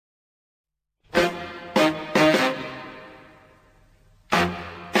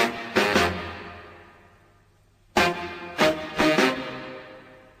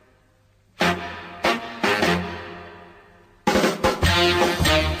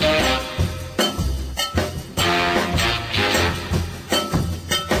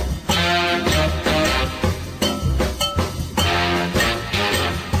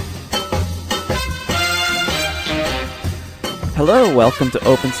Hello, welcome to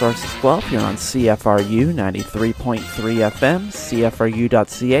Open Sources Guelph here on CFRU 93.3 FM,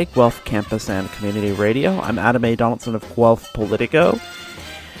 CFRU.ca, Guelph Campus and Community Radio. I'm Adam A. Donaldson of Guelph Politico,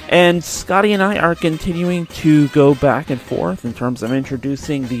 and Scotty and I are continuing to go back and forth in terms of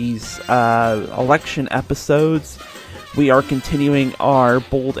introducing these election episodes. We are continuing our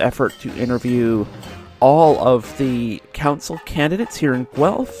bold effort to interview all of the council candidates here in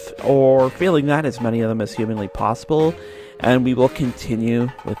Guelph, or failing that, as many of them as humanly possible. And we will continue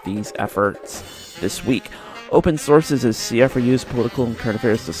with these efforts this week. Open Sources is CFRU's political and current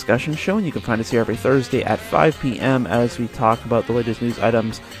affairs discussion show, and you can find us here every Thursday at 5 p.m. as we talk about the latest news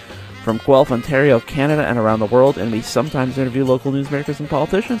items from Guelph, Ontario, Canada, and around the world. And we sometimes interview local newsmakers and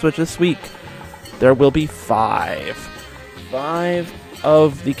politicians, which this week there will be five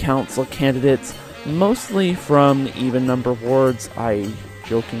of the council candidates, mostly from even number wards, I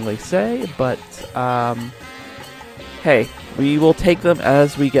jokingly say, but hey, we will take them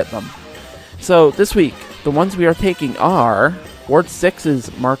as we get them. So this week, the ones we are taking are Ward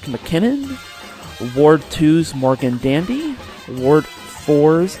 6's Mark McKinnon, Ward 2's Morgan Dandy, Ward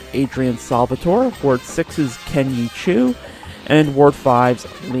 4's Adrian Salvatore, Ward 6's Ken Yi Chu, and Ward 5's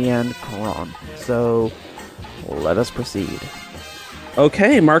Leanne Caron. So let us proceed.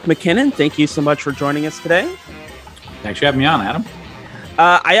 Okay, Mark McKinnon, thank you so much for joining us today. Thanks for having me on, Adam.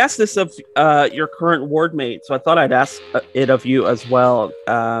 I asked this of your current ward mate, so I thought I'd ask it of you as well,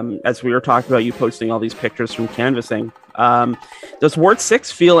 as we were talking about you posting all these pictures from canvassing. Does Ward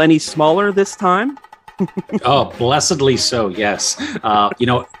 6 feel any smaller this time? Oh, blessedly so, yes.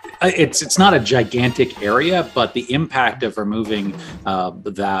 It's not a gigantic area, but the impact of removing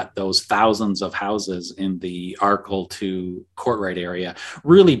those thousands of houses in the Arkle to Courtright area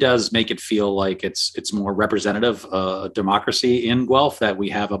really does make it feel like it's more representative democracy in Guelph, that we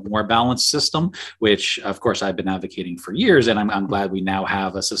have a more balanced system, which of course I've been advocating for years, and I'm glad we now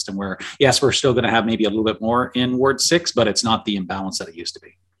have a system where, yes, we're still going to have maybe a little bit more in Ward 6, but it's not the imbalance that it used to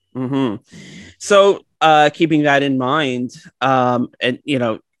be. Mm-hmm. So keeping that in mind, and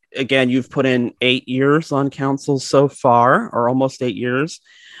again, you've put in 8 years on council so far, or almost 8 years.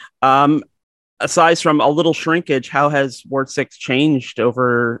 Aside from a little shrinkage, how has Ward 6 changed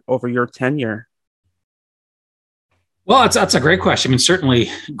over your tenure? Well, that's a great question. I mean, certainly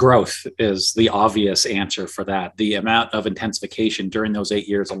growth is the obvious answer for that. The amount of intensification during those 8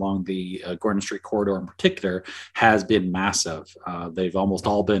 years along the Gordon Street corridor in particular has been massive. They've almost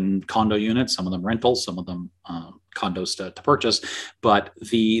all been condo units, some of them rentals, some of them condos to purchase, but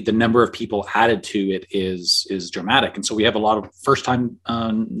the number of people added to it is dramatic. And so we have a lot of first-time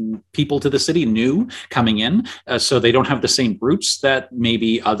people to the city, new, coming in, so they don't have the same roots that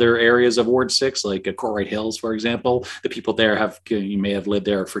maybe other areas of Ward 6, like Courtright Hills, for example. The people there you may have lived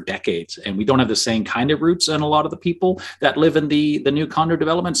there for decades, and we don't have the same kind of roots in a lot of the people that live in the new condo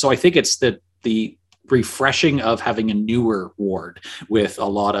development. So I think it's the refreshing of having a newer ward with a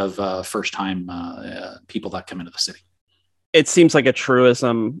lot of first-time people that come into the city. It seems like a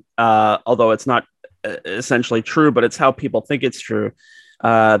truism, although it's not essentially true, but it's how people think it's true,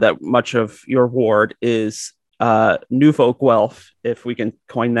 that much of your ward is Nouveau Guelph, if we can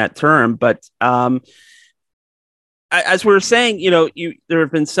coin that term. But as we were saying, there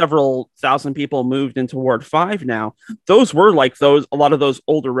have been several thousand people moved into Ward 5 now. Those were like a lot of those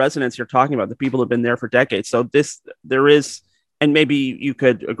older residents you're talking about, the people who have been there for decades. So there is, and maybe you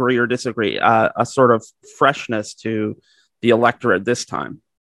could agree or disagree, a sort of freshness to the electorate this time.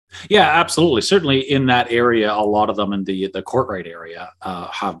 Yeah, absolutely. Certainly in that area, a lot of them in the Courtright area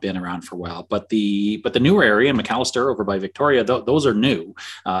have been around for a while. But the newer area in McAllister over by Victoria, those are new,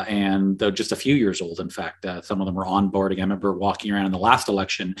 and they're just a few years old. In fact, some of them were onboarding. I remember walking around in the last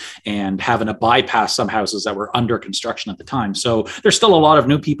election and having to bypass some houses that were under construction at the time. So there's still a lot of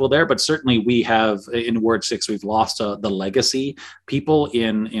new people there, but certainly we have in Ward 6, we've lost the legacy people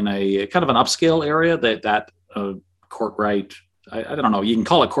in a kind of an upscale area that Courtright. I don't know, you can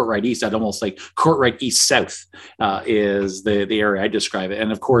call it Courtright East. I'd almost like Courtright East South is the area I describe it. And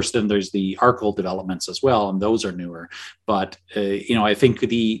of course, then there's the Arkle developments as well, and those are newer. But, I think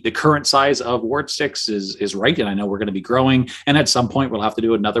the current size of Ward 6 is right, and I know we're going to be growing. And at some point, we'll have to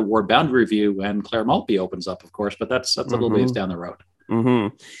do another ward boundary review when Clare Maltby opens up, of course, but that's a little ways down the road.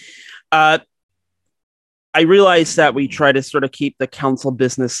 Mm-hmm. I realize that we try to sort of keep the council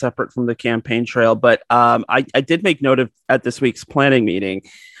business separate from the campaign trail, but I did make note of at this week's planning meeting,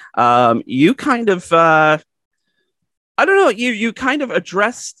 you kind of, you kind of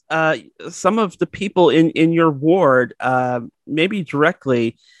addressed some of the people in your ward, maybe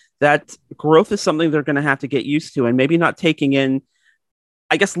directly, that growth is something they're going to have to get used to, and maybe not taking in,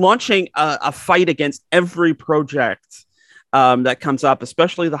 I guess, launching a fight against every project that comes up,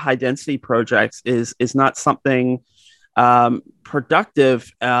 especially the high density projects, is not something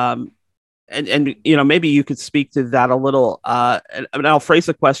productive. And maybe you could speak to that a little. And I'll phrase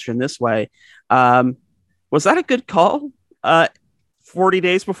the question this way: was that a good call? 40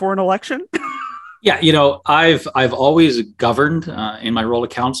 days before an election? Yeah, I've always governed in my role of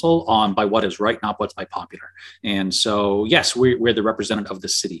council on by what is right, not what's by popular. And so, yes, we're the representative of the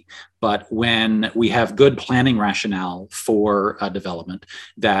city. But when we have good planning rationale for development,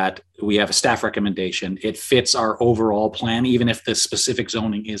 that we have a staff recommendation, it fits our overall plan, even if the specific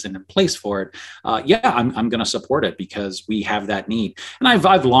zoning isn't in place for it. I'm going to support it because we have that need. And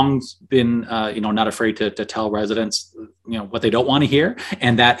I've long been, not afraid to tell residents, what they don't want to hear,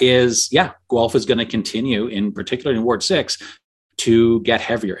 and that is, Guelph is going to continue, in particular in Ward 6, to get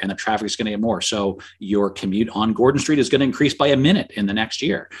heavier, and the traffic is going to get more. So your commute on Gordon Street is going to increase by a minute in the next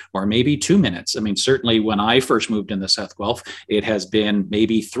year, or maybe 2 minutes. I mean, certainly when I first moved into South Guelph, it has been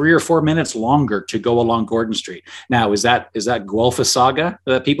maybe 3 or 4 minutes longer to go along Gordon Street. Now, is that Guelph-Saga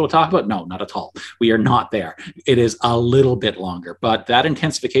that people talk about? No, not at all. We are not there. It is a little bit longer, but that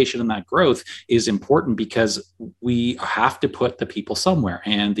intensification and that growth is important because we have to put the people somewhere,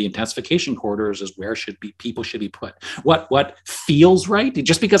 and the intensification corridors is where people should be put. What feels right,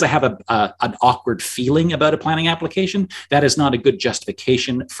 just because I have an awkward feeling about a planning application, that is not a good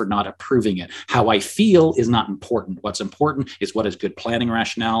justification for not approving it. How I feel is not important. What's important is what is good planning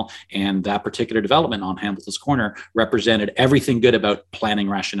rationale, and that particular development on Hamilton's Corner represented everything good about planning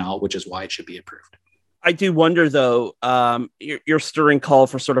rationale, which is why it should be approved. I do wonder, though, your stirring call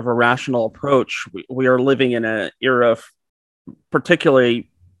for sort of a rational approach. We are living in an era of particularly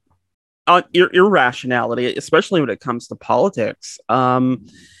irrationality, especially when it comes to politics.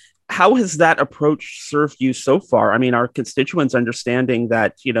 How has that approach served you so far? I mean, our constituents understanding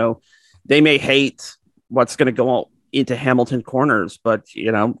that, they may hate what's going to go into Hamilton Corners, but,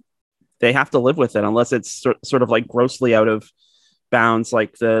 they have to live with it unless it's sort of like grossly out of bounds,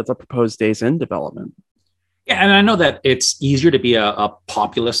 like the proposed Days Inn development. Yeah, and I know that it's easier to be a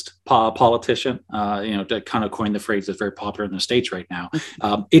populist politician, to kind of coin the phrase that's very popular in the States right now.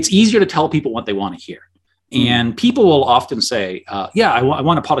 It's easier to tell people what they want to hear. And people will often say, I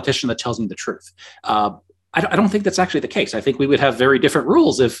want a politician that tells me the truth. I don't think that's actually the case. I think we would have very different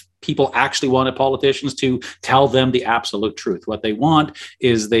rules if people actually wanted politicians to tell them the absolute truth. What they want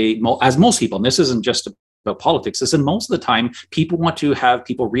is as most people, and this isn't just about politics, is, and most of the time people want to have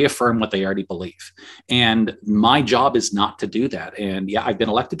people reaffirm what they already believe, and my job is not to do that. And I've been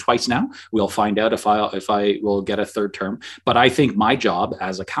elected twice now. We'll find out if I will get a third term, but I think my job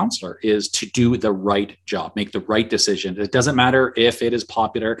as a councillor is to do the right job, make the right decision. It doesn't matter if it is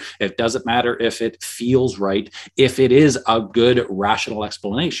popular, it doesn't matter if it feels right, if it is a good rational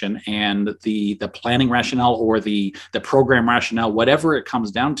explanation, and the planning rationale or the program rationale, whatever it comes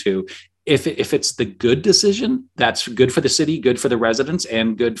down to, if it's the good decision, that's good for the city, good for the residents,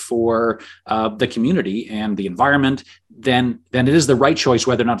 and good for the community and the environment, then it is the right choice,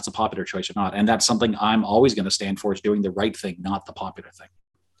 whether or not it's a popular choice or not. And that's something I'm always going to stand for, is doing the right thing, not the popular thing.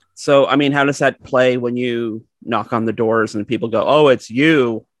 So, I mean, how does that play when you knock on the doors and people go, "Oh, it's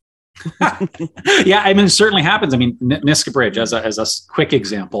you"? Yeah, I mean, it certainly happens. I mean, Niska Bridge as a quick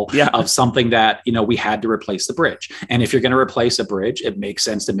example of something that, we had to replace the bridge. And if you're going to replace a bridge, it makes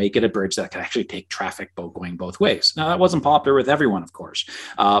sense to make it a bridge that can actually take traffic going both ways. Now, that wasn't popular with everyone, of course.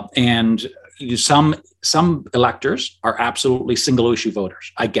 And some electors are absolutely single issue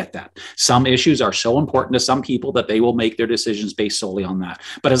voters. I get that. Some issues are so important to some people that they will make their decisions based solely on that.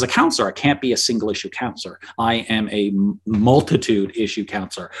 But as a councillor, I can't be a single issue councillor. I am a multitude issue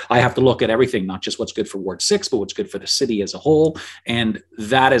councillor. I have to look at everything, not just what's good for Ward 6, but what's good for the city as a whole. And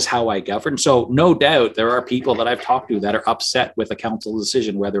that is how I govern. So no doubt there are people that I've talked to that are upset with a council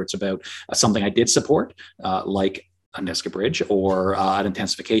decision, whether it's about something I did support, like a Niska Bridge, or an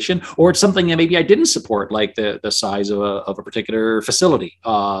intensification, or it's something that maybe I didn't support, like the size of a particular facility,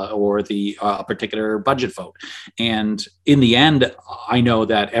 or the particular budget vote. And in the end, I know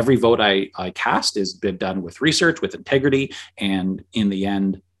that every vote I cast has been done with research, with integrity, and in the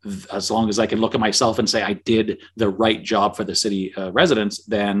end, as long as I can look at myself and say I did the right job for the city residents,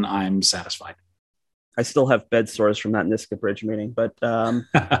 then I'm satisfied. I still have bed sores from that Niska Bridge meeting, but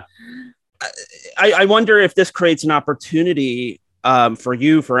I wonder if this creates an opportunity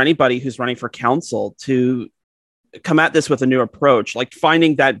for anybody who's running for council to come at this with a new approach, like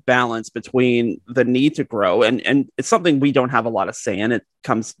finding that balance between the need to grow. And it's something we don't have a lot of say in.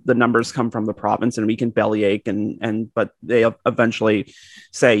 The numbers come from the province, and we can bellyache but they eventually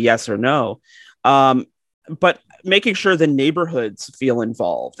say yes or no. But making sure the neighborhoods feel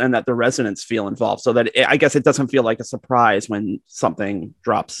involved and that the residents feel involved, so that I guess it doesn't feel like a surprise when something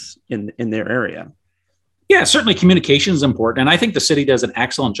drops in their area. Yeah, certainly communication is important. And I think the city does an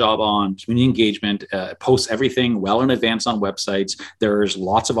excellent job on community engagement, posts everything well in advance on websites. There's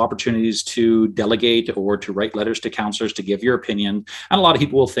lots of opportunities to delegate or to write letters to councillors to give your opinion. And a lot of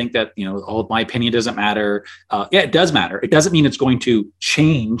people will think that, oh, my opinion doesn't matter. Yeah, it does matter. It doesn't mean it's going to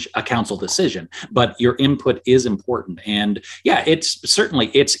change a council decision, but your input is important. And yeah,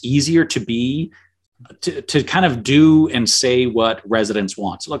 it's easier to be to kind of do and say what residents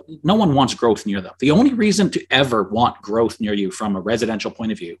want. So look, no one wants growth near them. The only reason to ever want growth near you from a residential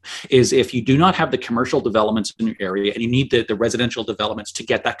point of view is if you do not have the commercial developments in your area and you need the residential developments to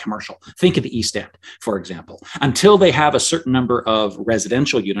get that commercial. Think of the East End, for example. Until they have a certain number of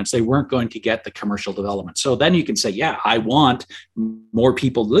residential units, they weren't going to get the commercial development. So then you can say, yeah, I want more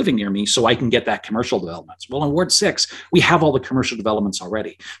people living near me so I can get that commercial developments. Well, in Ward 6, we have all the commercial developments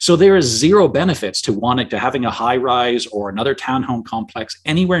already. So there is zero benefits to wanting to having a high rise or another townhome complex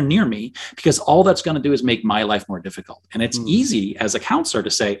anywhere near me, because all that's going to do is make my life more difficult. And it's easy as a counselor to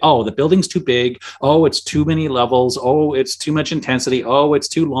say, oh, the building's too big. Oh, it's too many levels. Oh, it's too much intensity. Oh, it's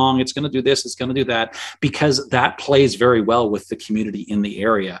too long. It's going to do this. It's going to do that, because that plays very well with the community in the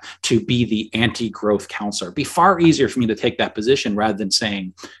area to be the anti-growth counselor. It'd be far easier for me to take that position rather than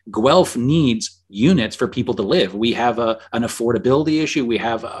saying Guelph needs units for people to live. We have an affordability issue. We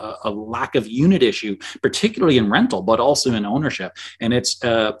have a lack of unit issue, particularly in rental, but also in ownership. And it's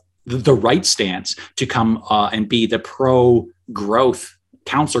the right stance to come and be the pro-growth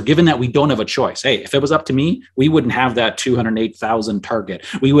counselor, given that we don't have a choice. Hey, if it was up to me, we wouldn't have that 208,000 target.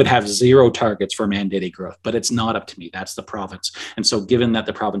 We would have 0 targets for mandated growth, but it's not up to me. That's the province. And so given that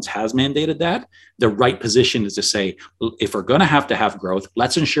the province has mandated that, the right position is to say, if we're going to have growth,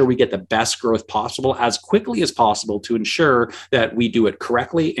 let's ensure we get the best growth possible as quickly as possible to ensure that we do it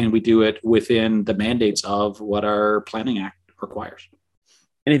correctly and we do it within the mandates of what our Planning Act requires.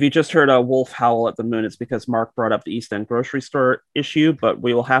 And if you just heard a wolf howl at the moon, it's because Mark brought up the East End grocery store issue, but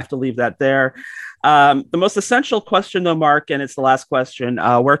we will have to leave that there. The most essential question, though, Mark, and it's the last question,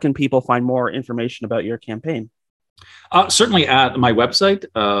 where can people find more information about your campaign? Certainly at my website,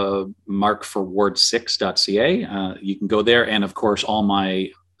 markforward6.ca. You can go there. And of course, all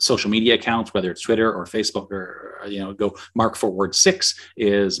my social media accounts, whether it's Twitter or Facebook, or go Mark Forward 6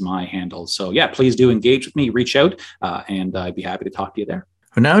 is my handle. So yeah, please do engage with me, reach out, and I'd be happy to talk to you there.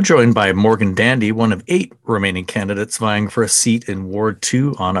 We're now joined by Morgan Dandy, one of 8 remaining candidates vying for a seat in Ward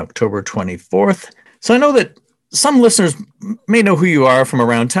 2 on October 24th. So I know that some listeners may know who you are from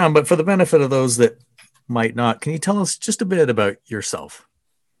around town, but for the benefit of those that might not, can you tell us just a bit about yourself?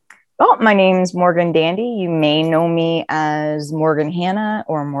 Well, my name's Morgan Dandy. You may know me as Morgan Hannah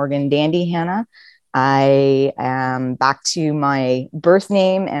or Morgan Dandy Hannah. I am back to my birth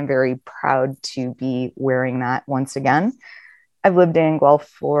name and very proud to be wearing that once again. I've lived in Guelph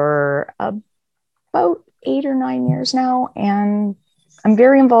for about 8 or 9 years now, and I'm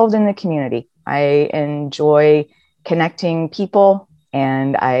very involved in the community. I enjoy connecting people,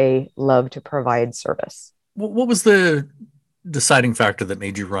 and I love to provide service. What was the deciding factor that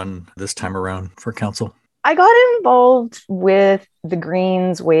made you run this time around for council? I got involved with the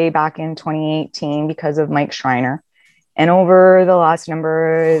Greens way back in 2018 because of Mike Schreiner, and over the last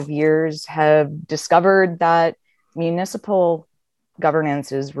number of years have discovered that municipal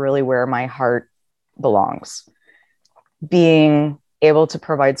governance is really where my heart belongs. Being able to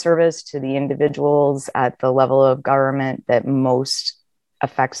provide service to the individuals at the level of government that most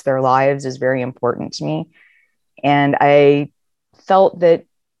affects their lives is very important to me. And I felt that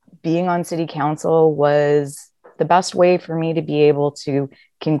being on city council was the best way for me to be able to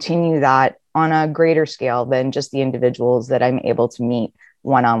continue that on a greater scale than just the individuals that I'm able to meet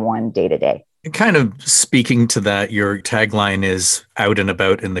one-on-one day to day. Kind of speaking to that, your tagline is out and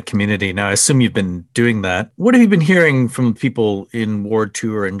about in the community. Now, I assume you've been doing that. What have you been hearing from people in Ward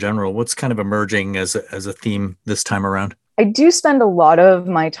 2 or in general? What's kind of emerging as a theme this time around? I do spend a lot of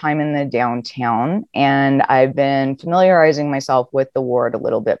my time in the downtown, and I've been familiarizing myself with the ward a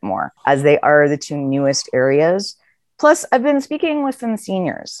little bit more, as they are the 2 newest areas. Plus, I've been speaking with some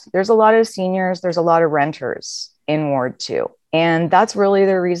seniors. There's a lot of seniors, there's a lot of renters in Ward 2. And that's really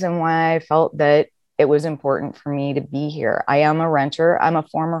the reason why I felt that it was important for me to be here. I am a renter. I'm a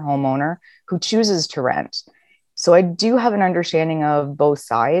former homeowner who chooses to rent. So I do have an understanding of both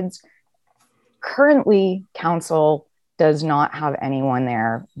sides. Currently, council does not have anyone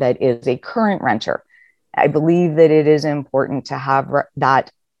there that is a current renter. I believe that it is important to have that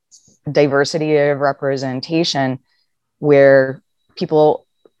diversity of representation where people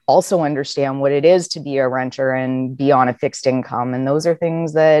also understand what it is to be a renter and be on a fixed income. And those are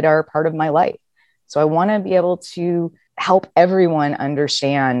things that are part of my life. So I want to be able to help everyone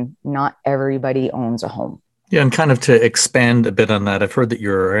understand not everybody owns a home. Yeah, and kind of to expand a bit on that, I've heard that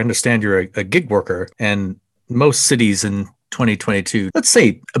I understand you're a gig worker, and most cities in 2022, let's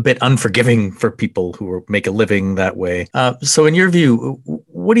say a bit unforgiving for people who make a living that way. So in your view,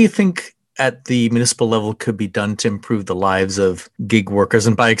 what do you think at the municipal level could be done to improve the lives of gig workers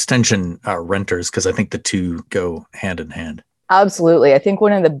and by extension, renters? Because I think the two go hand in hand. Absolutely. I think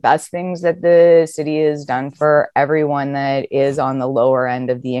one of the best things that the city has done for everyone that is on the lower end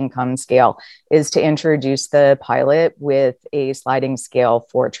of the income scale is to introduce the pilot with a sliding scale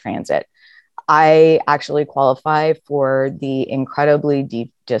for transit. I actually qualify for the incredibly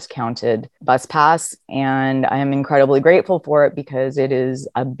deep discounted bus pass, and I am incredibly grateful for it because it is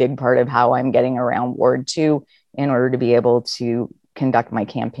a big part of how I'm getting around Ward 2 in order to be able to conduct my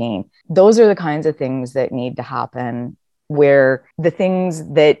campaign. Those are the kinds of things that need to happen, where the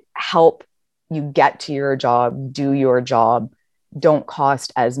things that help you get to your job, do your job, don't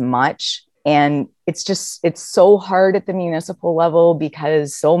cost as much. And it's so hard at the municipal level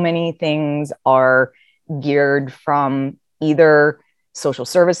because so many things are geared from either social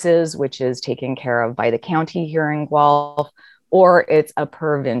services, which is taken care of by the county here in Guelph, or it's a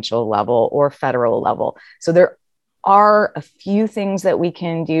provincial level or federal level. So there are a few things that we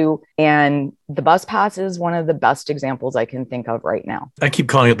can do, and the bus pass is one of the best examples I can think of right now. I keep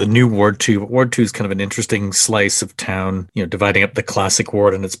calling it the new Ward 2. Ward 2 is kind of an interesting slice of town, dividing up the classic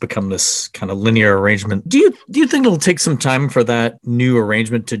ward, and it's become this kind of linear arrangement. Do you think it'll take some time for that new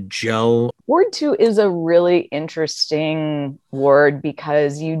arrangement to gel? Ward 2 is a really interesting ward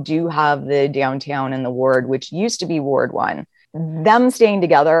because you do have the downtown in the ward, which used to be Ward 1. Them staying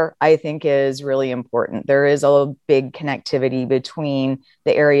together, I think, is really important. There is a big connectivity between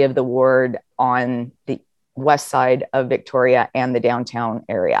the area of the ward on the west side of Victoria and the downtown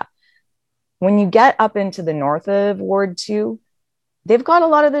area. When you get up into the north of Ward 2, they've got a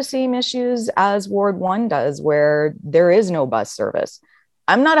lot of the same issues as Ward 1 does, where there is no bus service.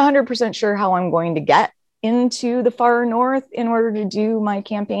 I'm not 100% sure how I'm going to get into the far north in order to do my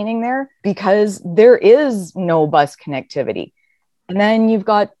campaigning there because there is no bus connectivity. And then you've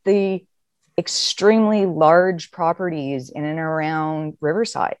got the extremely large properties in and around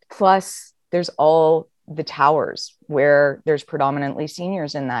Riverside. Plus, there's all the towers where there's predominantly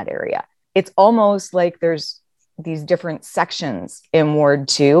seniors in that area. It's almost like there's these different sections in Ward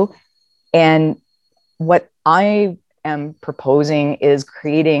 2. And what I am proposing is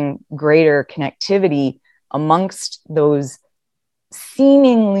creating greater connectivity amongst those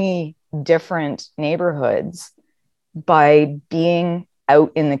seemingly different neighborhoods by being out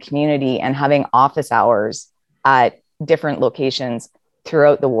in the community and having office hours at different locations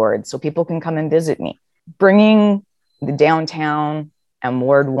throughout the ward so people can come and visit me. Bringing the downtown and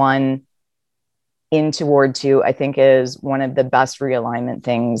Ward 1 into Ward 2, I think, is one of the best realignment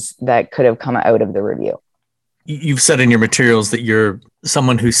things that could have come out of the review. You've said in your materials that you're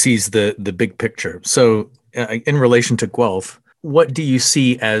someone who sees the big picture. So in relation to Guelph, what do you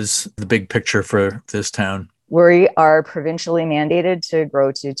see as the big picture for this town? We are provincially mandated to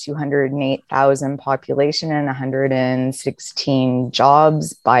grow to 208,000 population and 116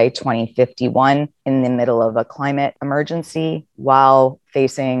 jobs by 2051 in the middle of a climate emergency while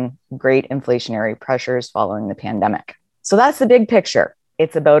facing great inflationary pressures following the pandemic. So that's the big picture.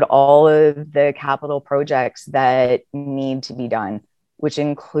 It's about all of the capital projects that need to be done, which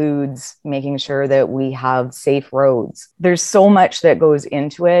includes making sure that we have safe roads. There's so much that goes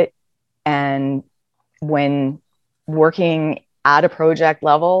into it. And when working at a project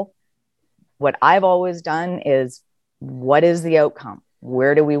level, what I've always done is, what is the outcome?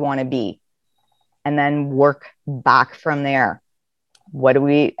 Where do we want to be? And then work back from there. What do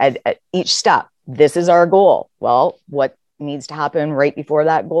we, at each step, this is our goal. Well, what needs to happen right before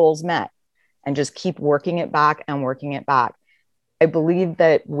that goal is met? And just keep working it back and working it back. I believe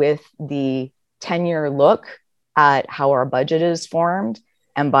that with the 10-year look at how our budget is formed,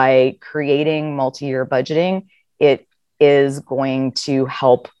 and by creating multi-year budgeting, it is going to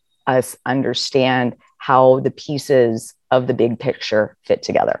help us understand how the pieces of the big picture fit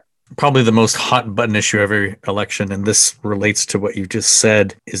together. Probably the most hot button issue every election, and this relates to what you just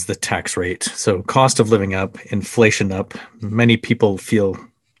said, is the tax rate. So cost of living up, inflation up. Many people feel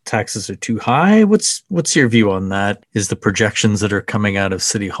taxes are too high. What's your view on that? Is the projections that are coming out of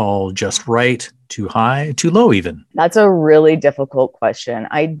City Hall just right? Too high? Too low even? That's a really difficult question.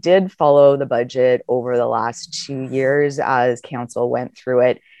 I did follow the budget over the last 2 years as council went through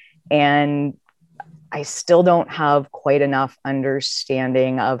it. And I still don't have quite enough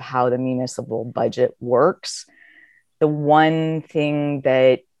understanding of how the municipal budget works. The one thing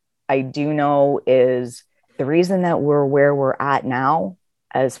that I do know is the reason that we're where we're at now,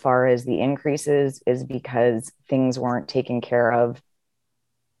 as far as the increases, is because things weren't taken care of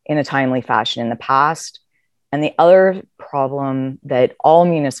in a timely fashion in the past. And the other problem that all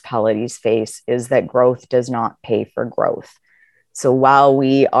municipalities face is that growth does not pay for growth. So while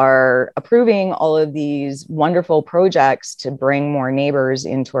we are approving all of these wonderful projects to bring more neighbors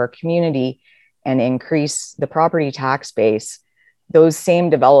into our community and increase the property tax base, those same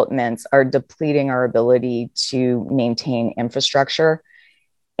developments are depleting our ability to maintain infrastructure.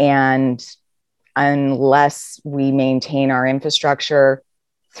 And unless we maintain our infrastructure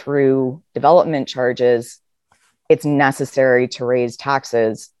through development charges, it's necessary to raise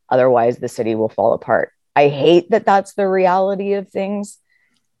taxes. Otherwise, the city will fall apart. I hate that that's the reality of things.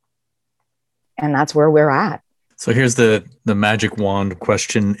 And that's where we're at. So here's the magic wand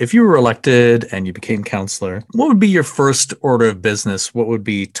question. If you were elected and you became councillor, what would be your first order of business? What would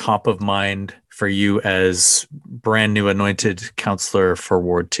be top of mind for you as brand new anointed councillor for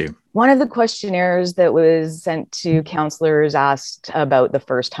Ward 2? One of the questionnaires that was sent to councillors asked about the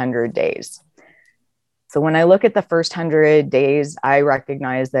first 100 days. So when I look at the first 100 days, I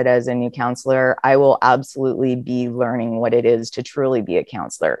recognize that as a new councillor, I will absolutely be learning what it is to truly be a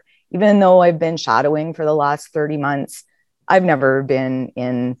councillor. Even though I've been shadowing for the last 30 months, I've never been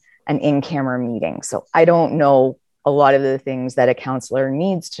in an in-camera meeting. So I don't know a lot of the things that a councillor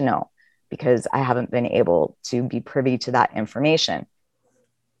needs to know because I haven't been able to be privy to that information.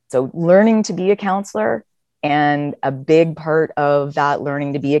 So learning to be a councillor, and a big part of that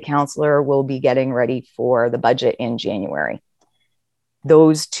learning to be a councillor will be getting ready for the budget in January.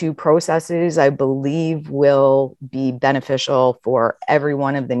 Those two processes, I believe, will be beneficial for every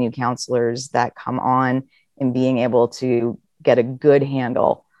one of the new councillors that come on in being able to get a good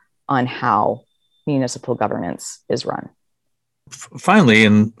handle on how municipal governance is run. Finally,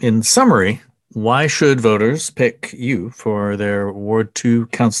 in summary, why should voters pick you for their Ward 2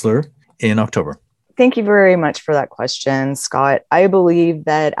 councillor in October? Thank you very much for that question, Scott. I believe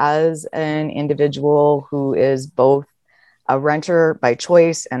that as an individual who is both a renter by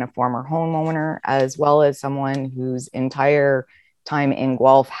choice and a former homeowner, as well as someone whose entire time in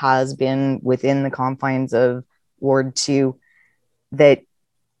Guelph has been within the confines of Ward 2, that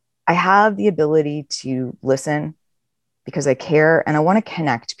I have the ability to listen because I care and I want to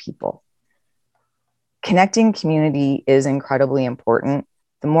connect people. Connecting community is incredibly important.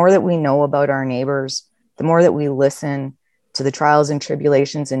 The more that we know about our neighbors, the more that we listen to the trials and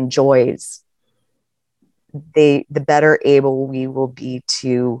tribulations and joys, the better able we will be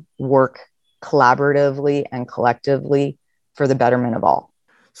to work collaboratively and collectively for the betterment of all.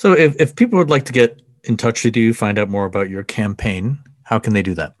 So if people would like to get in touch with you, find out more about your campaign, how can they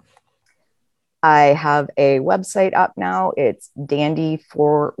do that? I have a website up now. It's Dandy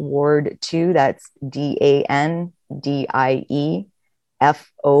for Ward 2. That's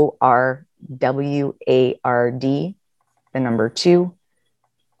DANDIEFORWARD, the number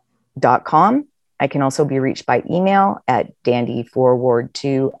 2.com. I can also be reached by email at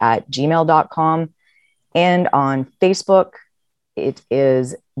dandyforward2@gmail.com. And on Facebook, it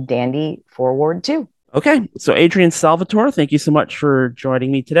is Dandy for Ward 2. Okay, so Adrian Salvatore, thank you so much for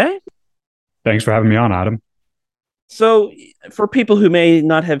joining me today. Thanks for having me on, Adam. So for people who may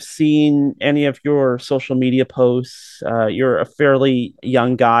not have seen any of your social media posts, you're a fairly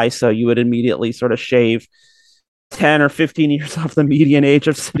young guy, so you would immediately sort of shave 10 or 15 years off the median age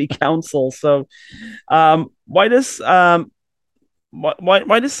of city council. So why does someone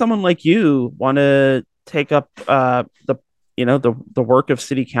like you want to take up the work of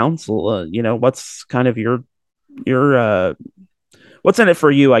city council? What's kind of your what's in it for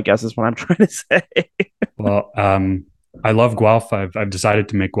you, I guess, is what I'm trying to say. Well, I love Guelph. I've decided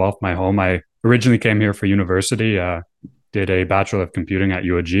to make Guelph my home. I originally came here for university, did a Bachelor of Computing at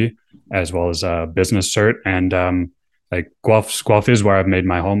UOG, as well as a business cert. And Guelph is where I've made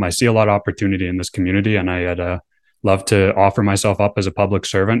my home. I see a lot of opportunity in this community, and I'd love to offer myself up as a public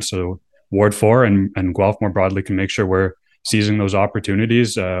servant. So Ward 4 and Guelph more broadly can make sure we're seizing those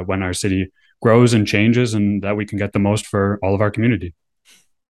opportunities when our city grows and changes, and that we can get the most for all of our community.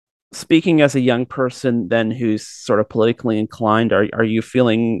 Speaking as a young person then who's sort of politically inclined, are you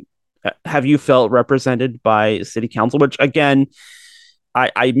feeling, have you felt represented by city council? Which again,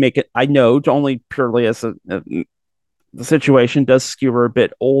 I know only purely as the situation does skew her a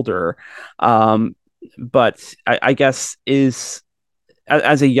bit older. But I guess as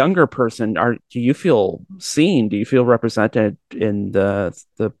a younger person, do you feel seen? Do you feel represented in the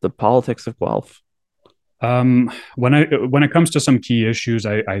politics of Guelph? When it comes to some key issues,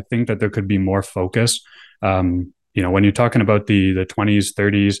 I think that there could be more focus. When you're talking about the 20s,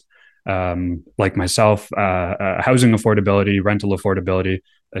 30s, like myself, housing affordability, rental affordability,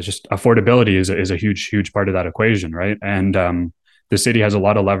 just affordability is a huge part of that equation, right? And the city has a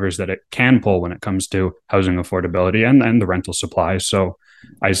lot of levers that it can pull when it comes to housing affordability and the rental supply. So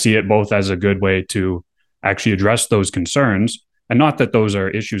I see it both as a good way to actually address those concerns. And not that those are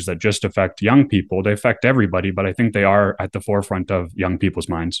issues that just affect young people, they affect everybody, but I think they are at the forefront of young people's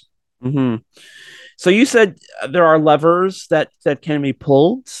minds. Mm-hmm. So you said there are levers that can be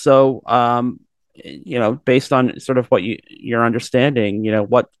pulled. So, based on sort of what your understanding,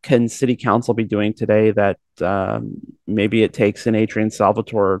 what can city council be doing today that maybe it takes an Adrian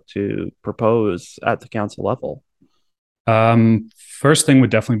Salvatore to propose at the council level? First thing would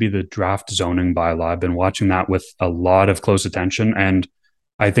definitely be the draft zoning bylaw. I've been watching that with a lot of close attention, and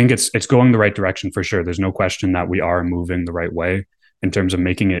I think it's going the right direction for sure. There's no question that we are moving the right way in terms of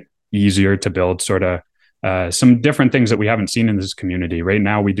making it easier to build sort of some different things that we haven't seen in this community. Right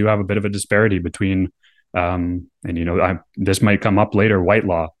now, we do have a bit of a disparity between, this might come up later, white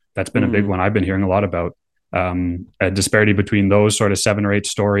law. That's been a big one I've been hearing a lot about. A disparity between those sort of 7 or 8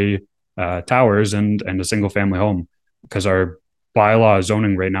 story towers and a single family home, because our bylaw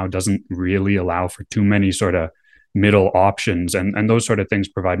zoning right now doesn't really allow for too many sort of middle options, and those sort of things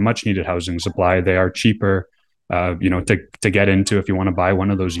provide much needed housing supply. They are cheaper, to get into. If you want to buy one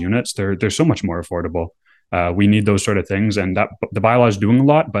of those units, they're so much more affordable. We need those sort of things, and that the bylaw is doing a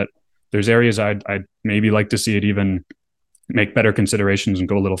lot, but there's areas I'd maybe like to see it even make better considerations and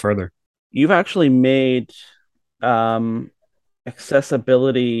go a little further. You've actually made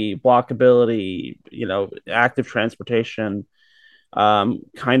accessibility, walkability, active transportation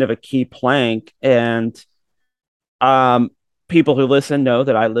kind of a key plank. And people who listen know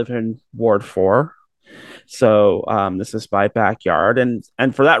that I live in Ward 4. So this is my backyard. And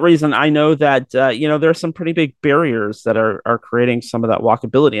for that reason, I know that, there's some pretty big barriers that are creating some of that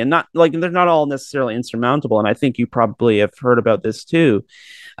walkability, and not like they're not all necessarily insurmountable. And I think you probably have heard about this too.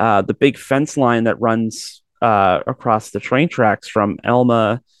 The big fence line that runs across the train tracks from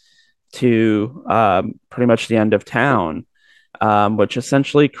Elma to pretty much the end of town, which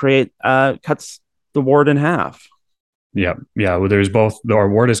essentially cuts the ward in half. Yeah. Well, there's both. Our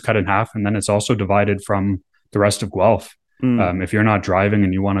ward is cut in half, and then it's also divided from the rest of Guelph. If you're not driving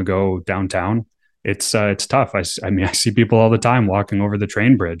and you want to go downtown, it's tough. I see people all the time walking over the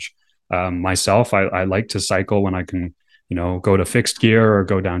train bridge. Myself, I like to cycle when I can, go to Fixed Gear or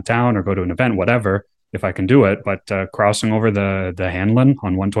go downtown or go to an event, whatever, if I can do it. But crossing over the Hanlon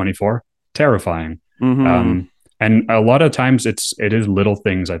on 124, terrifying. Mm-hmm. And a lot of times it is little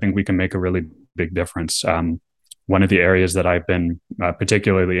things. I think we can make a really big difference. One of the areas that I've been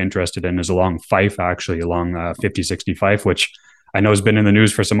particularly interested in is along Fife, actually, along 5060 Fife, which I know has been in the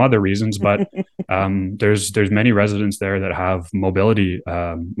news for some other reasons, but there's many residents there that have mobility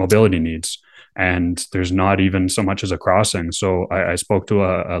needs, and there's not even so much as a crossing. So I spoke to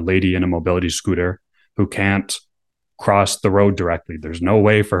a lady in a mobility scooter who can't cross the road directly. There's no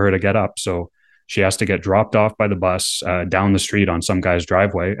way for her to get up. So she has to get dropped off by the bus down the street on some guy's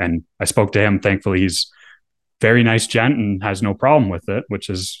driveway. And I spoke to him. Thankfully, he's very nice gent and has no problem with it, which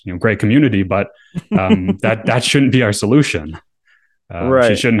is great community, but that shouldn't be our solution. Right.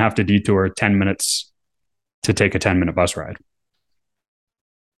 She shouldn't have to detour 10 minutes to take a 10-minute bus ride.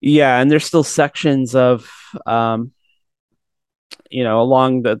 Yeah, and there's still sections of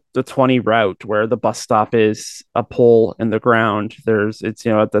along the 20 route where the bus stop is a pole in the ground. It's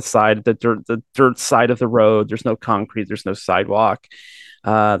at the side, the dirt side of the road. There's no concrete, there's no sidewalk.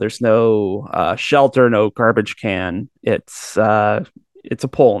 There's no shelter, no garbage can. It's a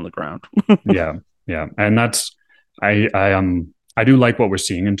pole in the ground. Yeah. And that's, I do like what we're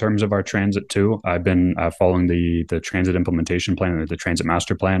seeing in terms of our transit too. I've been following the transit implementation plan, or the transit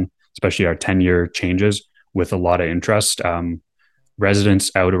master plan, especially our 10-year changes, with a lot of interest.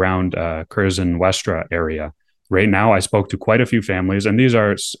 Residents out around Curzon Westra area. Right now, I spoke to quite a few families, and these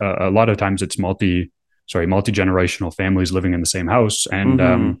are a lot of times it's multi-generational families living in the same house,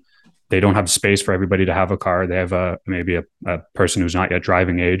 and they don't have space for everybody to have a car. They have maybe a person who's not yet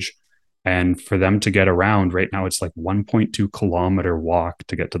driving age, and for them to get around right now, it's like 1.2 kilometer walk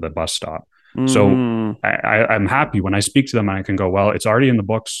to get to the bus stop. So I'm happy when I speak to them and I can go, well, it's already in the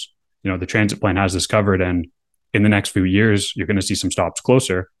books. The transit plan has this covered, and in the next few years, you're going to see some stops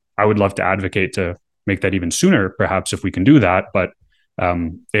closer. I would love to advocate to make that even sooner, perhaps, if we can do that. But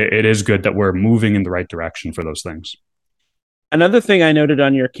it is good that we're moving in the right direction for those things. Another thing I noted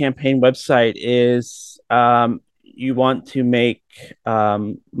on your campaign website is you want to make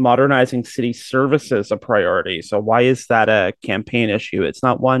modernizing city services a priority. So why is that a campaign issue? It's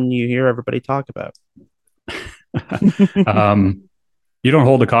not one you hear everybody talk about. You don't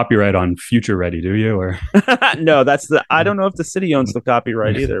hold a copyright on Future Ready, do you? Or no, I don't know if the city owns the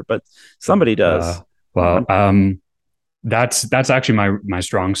copyright either, but somebody does. That's actually my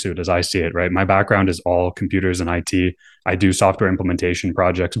strong suit as I see it, right? My background is all computers and IT. I do software implementation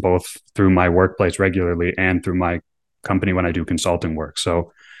projects both through my workplace regularly and through my company when I do consulting work.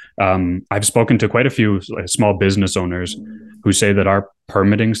 So I've spoken to quite a few small business owners who say that our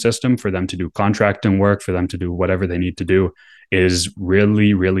permitting system for them to do contracting work, for them to do whatever they need to do, is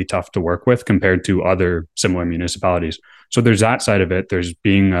really, really tough to work with compared to other similar municipalities. So there's that side of it. There's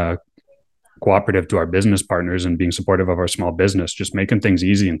being cooperative to our business partners and being supportive of our small business. Just making things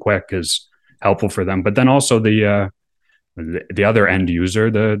easy and quick is helpful for them. But then also the other end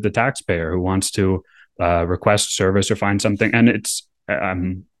user, the taxpayer who wants to request service or find something, and it's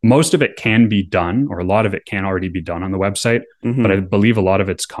most of it can be done, or a lot of it can already be done on the website. Mm-hmm. But I believe a lot of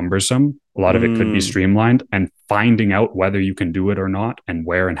it's cumbersome. A lot of it could be streamlined, and finding out whether you can do it or not, and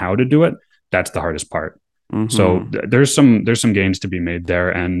where and how to do it, that's the hardest part. Mm-hmm. So there's some gains to be made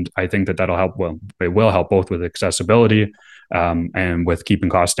there, and I think that'll help. Well, it will help both with accessibility and with keeping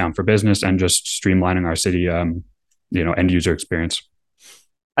costs down for business, and just streamlining our city, end user experience.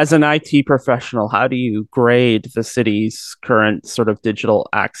 As an IT professional, how do you grade the city's current sort of digital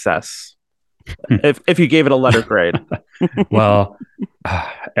access? if you gave it a letter grade. Well,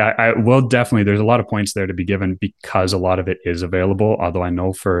 I will definitely, there's a lot of points there to be given because a lot of it is available. Although I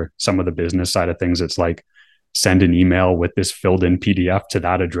know for some of the business side of things, it's like send an email with this filled in PDF to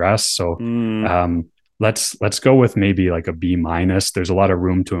that address. So let's go with maybe like a B-. There's a lot of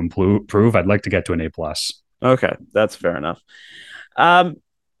room to improve. I'd like to get to an A+. Okay, that's fair enough.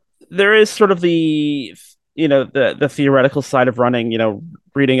 There is sort of the theoretical side of running,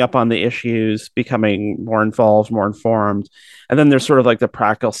 reading up on the issues, becoming more involved, more informed. And then there's sort of like the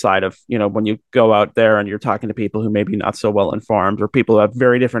practical side of, when you go out there and you're talking to people who may be not so well informed, or people who have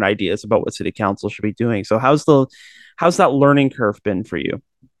very different ideas about what city council should be doing. So how's that learning curve been for you?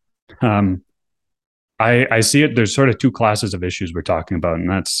 I see it. There's sort of two classes of issues we're talking about. And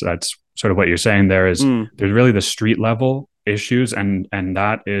that's sort of what you're saying there is there's really the street level issues. And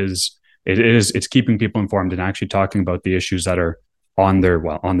that is, it's keeping people informed and actually talking about the issues that are on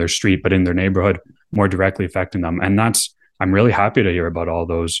their street, but in their neighborhood, more directly affecting them. And I'm really happy to hear about all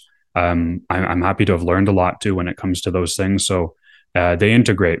those. I'm happy to have learned a lot too when it comes to those things. So they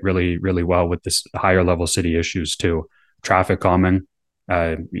integrate really, really well with this higher level city issues too. Traffic calming,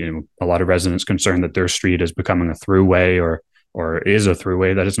 a lot of residents concerned that their street is becoming a throughway or is a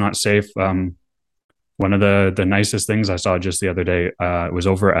throughway that is not safe. One of the nicest things I saw just the other day was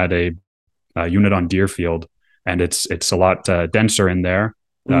over at a unit on Deerfield, and it's a lot denser in there,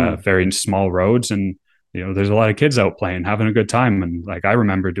 very small roads, and there's a lot of kids out playing, having a good time, and like I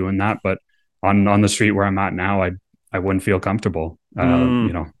remember doing that, but on the street where I'm at now, I wouldn't feel comfortable,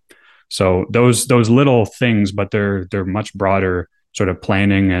 So those little things, but they're much broader sort of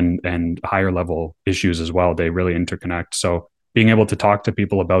planning and higher level issues as well. They really interconnect. So being able to talk to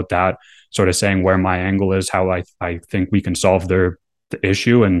people about that, sort of saying where my angle is, how I think we can solve the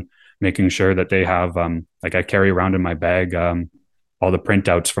issue, and making sure that they have, like I carry around in my bag, all the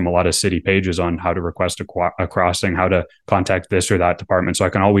printouts from a lot of city pages on how to request a crossing, how to contact this or that department. So I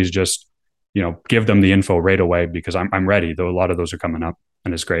can always just, give them the info right away because I'm ready, though a lot of those are coming up,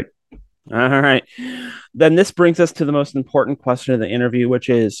 and it's great. All right. Then this brings us to the most important question of the interview, which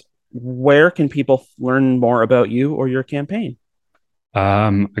is, where can people learn more about you or your campaign?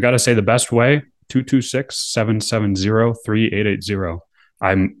 I got to say the best way, 226-770-3880.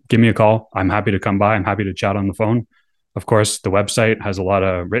 Give me a call. I'm happy to come by. I'm happy to chat on the phone. Of course, the website has a lot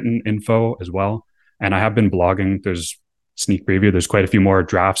of written info as well. And I have been blogging. There's sneak preview. There's quite a few more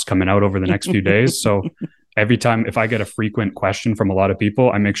drafts coming out over the next few days. So every time, if I get a frequent question from a lot of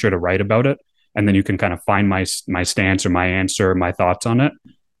people, I make sure to write about it. And then you can kind of find my stance or my answer, my thoughts on it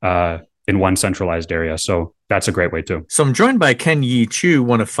in one centralized area. So that's a great way too. So I'm joined by Ken Yi Chu,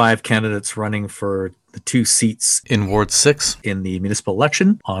 one of 5 candidates running for the 2 seats in Ward 6 in the municipal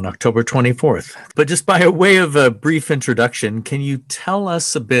election on October 24th. But just by way of a brief introduction, can you tell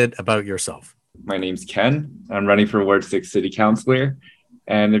us a bit about yourself? My name's Ken. I'm running for Ward 6 City Councilor.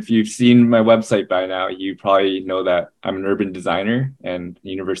 And if you've seen my website by now, you probably know that I'm an urban designer and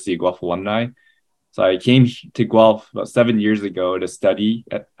University of Guelph alumni. So I came to Guelph about 7 years ago to study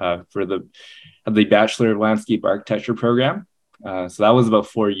for the Bachelor of Landscape Architecture program. So that was about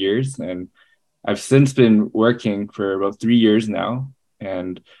 4 years. And I've since been working for about 3 years now.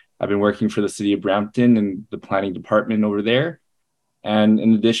 And I've been working for the city of Brampton in the planning department over there. And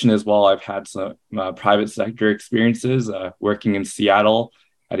in addition as well, I've had some private sector experiences working in Seattle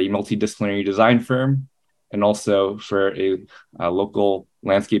at a multidisciplinary design firm, and also for a local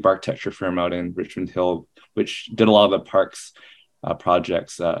landscape architecture firm out in Richmond Hill, which did a lot of the parks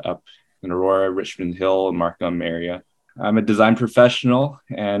projects up in Aurora, Richmond Hill, and Markham area. I'm a design professional,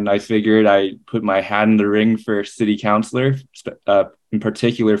 and I figured I put my hat in the ring for city councilor, in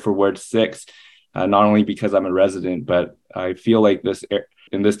particular for Ward 6, not only because I'm a resident, but I feel like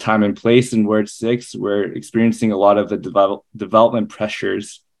in this time and place in Ward 6, we're experiencing a lot of the development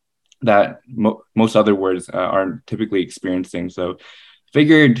pressures that most other wards aren't typically experiencing. So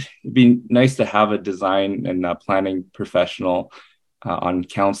figured it'd be nice to have a design and planning professional on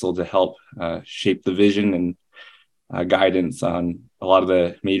council to help shape the vision and guidance on a lot of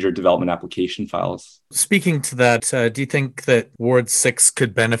the major development application files. Speaking to that, do you think that Ward 6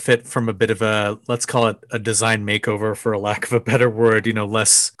 could benefit from a bit of a, let's call it a design makeover, for a lack of a better word,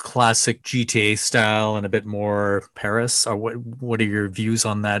 less classic GTA style and a bit more Paris? Or what are your views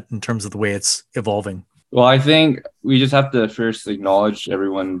on that in terms of the way it's evolving? Well, I think we just have to first acknowledge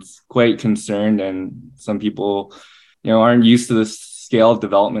everyone's quite concerned, and some people, aren't used to this scale of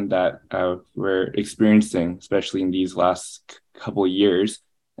development that we're experiencing, especially in these last couple of years.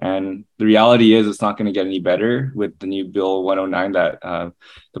 And the reality is it's not going to get any better with the new Bill 109 that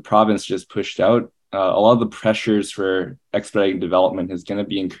the province just pushed out. A lot of the pressures for expediting development is going to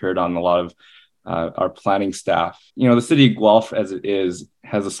be incurred on a lot of our planning staff. The city of Guelph, as it is,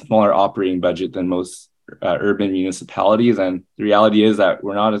 has a smaller operating budget than most urban municipalities. And the reality is that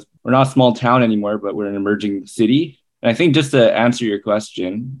we're not a small town anymore, but we're an emerging city. And I think, just to answer your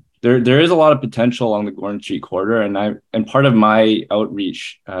question, there is a lot of potential along the Gordon Street corridor, and part of my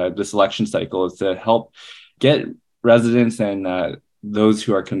outreach this election cycle is to help get residents and those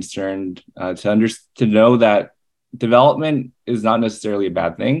who are concerned to know that development is not necessarily a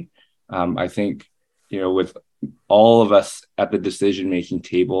bad thing. I think with all of us at the decision-making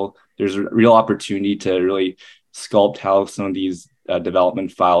table, there's a real opportunity to really sculpt how some of these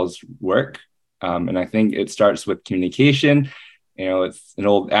development files work. And I think it starts with communication. It's an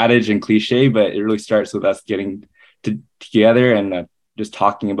old adage and cliche, but it really starts with us getting together and just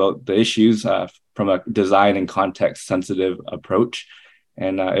talking about the issues from a design and context sensitive approach.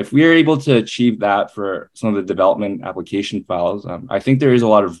 And if we are able to achieve that for some of the development application files, I think there is a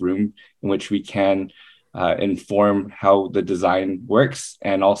lot of room in which we can inform how the design works,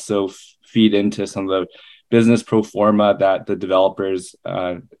 and also feed into some of the business pro forma that the developers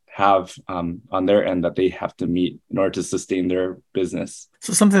have on their end that they have to meet in order to sustain their business.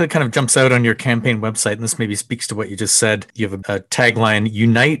 So something that kind of jumps out on your campaign website, and this maybe speaks to what you just said, you have a tagline,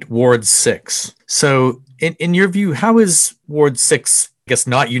 Unite Ward 6. So in your view, how is Ward 6, I guess,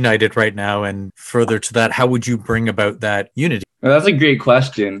 not united right now? And further to that, how would you bring about that unity? Well, that's a great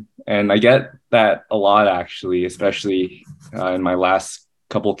question. And I get that a lot, actually, especially in my last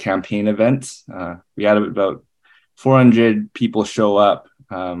couple campaign events. We had about 400 people show up,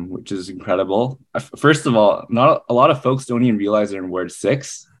 which is incredible. First of all, not a lot of folks don't even realize they're in Ward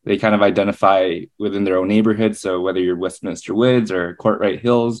 6. They kind of identify within their own neighborhood. So whether you're Westminster Woods or Courtright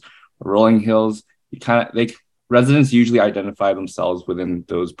Hills or Rolling Hills, residents usually identify themselves within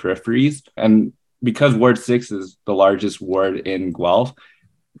those peripheries. And because Ward 6 is the largest ward in Guelph,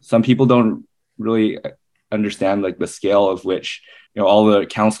 some people don't really understand the scale of which all the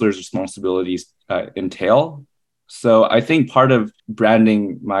councillors' responsibilities entail. So I think part of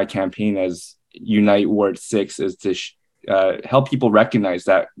branding my campaign as Unite Ward 6 is to help people recognize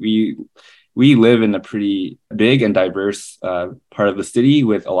that we live in a pretty big and diverse part of the city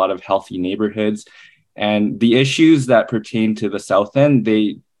with a lot of healthy neighborhoods. And the issues that pertain to the South End,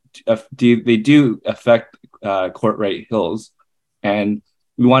 they do affect Courtright Hills. And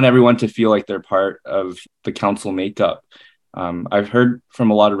we want everyone to feel like they're part of the council makeup. I've heard from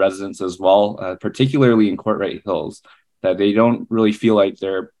a lot of residents as well, particularly in Courtright Hills, that they don't really feel like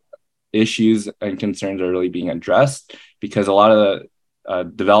their issues and concerns are really being addressed, because a lot of the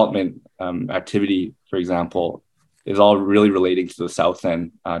development activity, for example, is all really relating to the South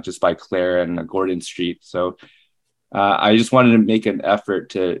End, just by Clare and Gordon Street. So I just wanted to make an effort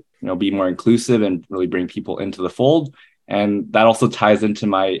to be more inclusive and really bring people into the fold. And that also ties into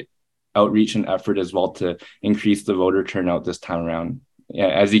my outreach and effort as well to increase the voter turnout this time around. Yeah,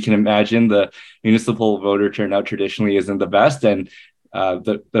 as you can imagine, the municipal voter turnout traditionally isn't the best. And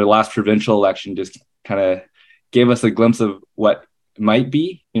the last provincial election just kind of gave us a glimpse of what might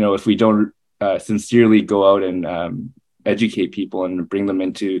be, if we don't sincerely go out and educate people and bring them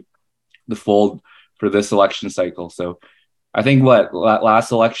into the fold for this election cycle. So I think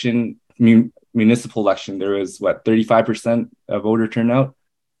last election, municipal election, there was 35% of voter turnout,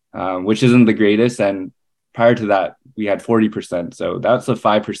 which isn't the greatest. And prior to that, we had 40%. So that's a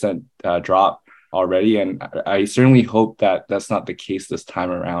 5% drop already. And I certainly hope that that's not the case this time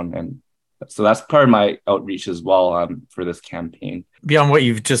around. And so that's part of my outreach as well for this campaign. Beyond what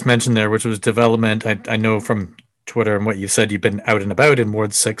you've just mentioned there, which was development, I know from Twitter and what you said, you've been out and about in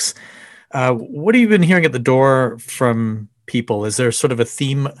Ward 6. What have you been hearing at the door from people? Is there sort of a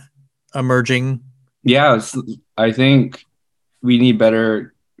theme emerging? Yeah, I think we need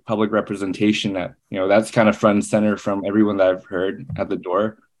better public representation. That's kind of front and center from everyone that I've heard at the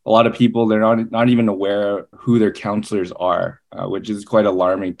door. A lot of people, they're not even aware who their counselors are, which is quite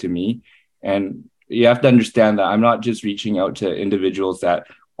alarming to me. And you have to understand that I'm not just reaching out to individuals that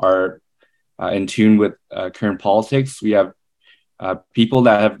are in tune with current politics. We have people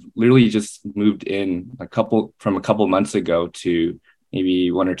that have literally just moved in from a couple months ago to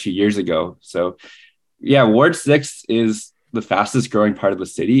maybe 1 or 2 years ago. So yeah, Ward 6 is the fastest growing part of the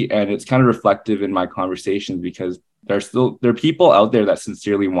city. And it's kind of reflective in my conversations because there are people out there that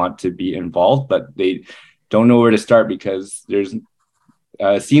sincerely want to be involved, but they don't know where to start because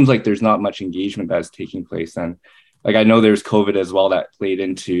it seems like there's not much engagement that's taking place. And I know there's COVID as well that played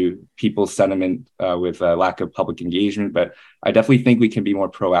into people's sentiment with lack of public engagement, but I definitely think we can be more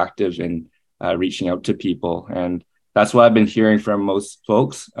proactive in reaching out to people. And that's what I've been hearing from most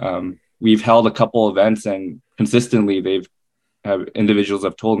folks. We've held a couple events and consistently individuals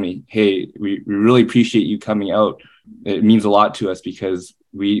have told me, hey, we really appreciate you coming out. It means a lot to us because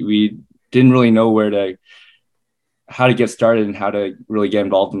we didn't really know how to get started and how to really get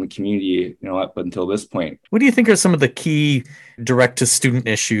involved in the community, up until this point. What do you think are some of the key direct to student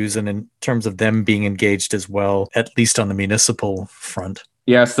issues and in terms of them being engaged as well, at least on the municipal front?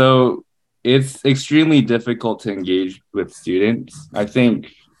 Yeah, so it's extremely difficult to engage with students. I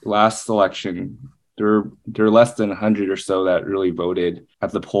think last election, there were less than 100 or so that really voted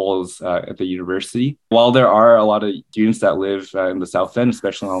at the polls at the university. While there are a lot of students that live in the South End,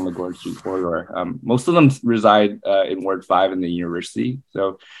 especially on the Gordon Street corridor, most of them reside in Ward 5 in the university.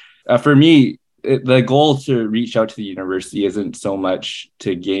 So for me, the goal to reach out to the university isn't so much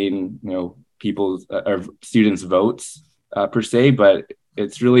to gain, people's or students' votes per se, but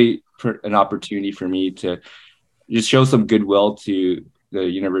it's really an opportunity for me to just show some goodwill to the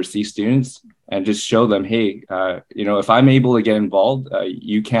university students and just show them, hey, if I'm able to get involved,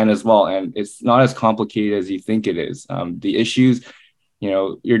 you can as well. And it's not as complicated as you think it is. The issues,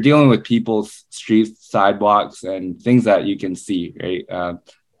 you're dealing with people's streets, sidewalks, and things that you can see, right?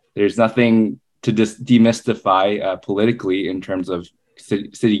 There's nothing to just demystify politically in terms of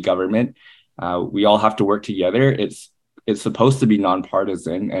city government. We all have to work together. It's supposed to be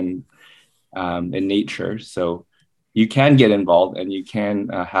nonpartisan and in nature. So you can get involved and you can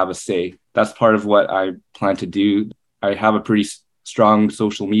have a say. That's part of what I plan to do. I have a pretty strong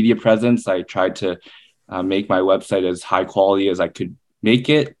social media presence. I tried to make my website as high quality as I could make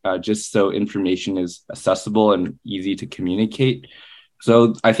it, just so information is accessible and easy to communicate.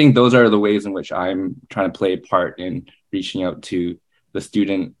 So I think those are the ways in which I'm trying to play a part in reaching out to the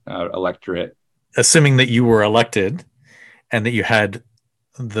student electorate. Assuming that you were elected and that you had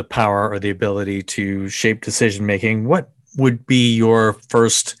the power or the ability to shape decision making, what would be your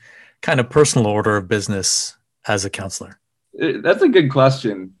first kind of personal order of business as a counselor? That's a good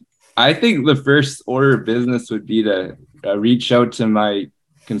question. I think the first order of business would be to reach out to my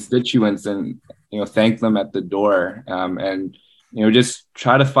constituents and thank them at the door, and just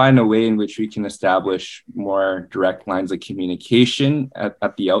try to find a way in which we can establish more direct lines of communication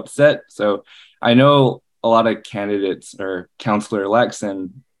at the outset. So I know a lot of candidates or counselor elects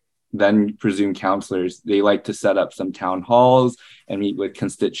and then presumed counselors, they like to set up some town halls and meet with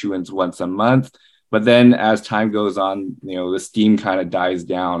constituents once a month. But then as time goes on, the steam kind of dies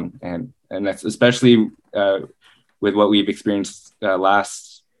down. And that's especially with what we've experienced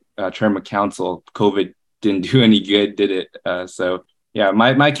last term of council. COVID didn't do any good, did it? So yeah,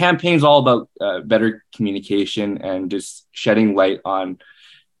 my campaign's all about better communication and just shedding light on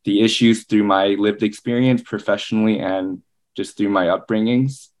the issues through my lived experience professionally and just through my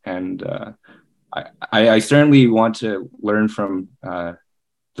upbringings. And I certainly want to learn from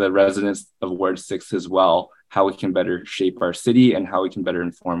the residents of Ward 6 as well, how we can better shape our city and how we can better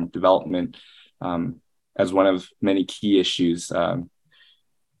inform development as one of many key issues. And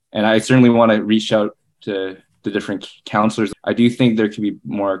I certainly want to reach out to the different counselors. I do think there could be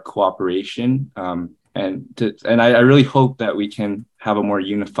more cooperation. And I really hope that we can have a more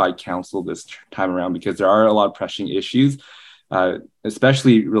unified council this time around, because there are a lot of pressing issues,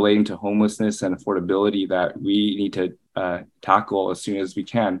 especially relating to homelessness and affordability, that we need to tackle as soon as we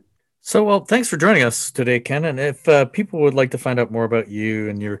can. So, well, thanks for joining us today, Ken. And if people would like to find out more about you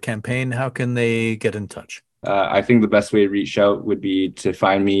and your campaign, how can they get in touch? I think the best way to reach out would be to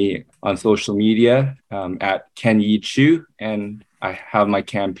find me on social media at Ken Yi Chu, and I have my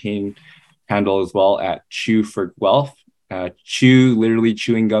campaign handle as well at Chew for Guelph. Chew, literally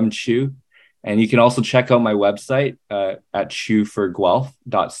chewing gum chew. And you can also check out my website at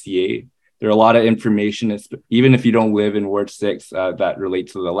chewforguelph.ca. There are a lot of information, even if you don't live in Ward 6, that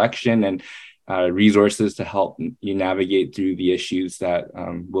relate to the election, and resources to help you navigate through the issues that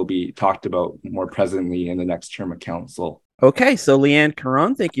will be talked about more presently in the next term of council. Okay, so Leanne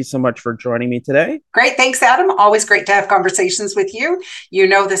Caron, thank you so much for joining me today. Great. Thanks, Adam. Always great to have conversations with you. You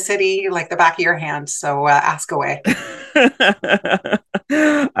know the city like the back of your hand, so ask away. I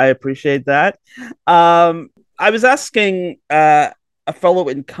appreciate that. I was asking a fellow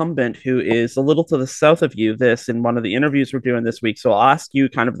incumbent who is a little to the south of you this in one of the interviews we're doing this week. So I'll ask you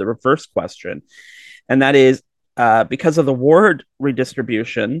kind of the reverse question. And that is, because of the ward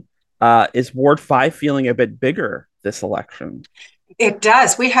redistribution, is Ward 5 feeling a bit bigger this election? It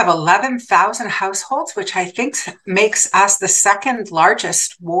does. We have 11,000 households, which I think makes us the second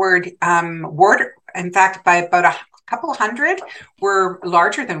largest ward. In fact, by about a couple hundred, we're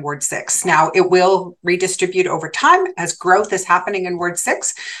larger than Ward 6. Now, it will redistribute over time as growth is happening in Ward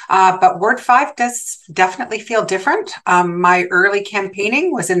 6, but Ward 5 does definitely feel different. My early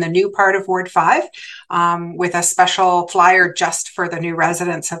campaigning was in the new part of Ward 5 with a special flyer just for the new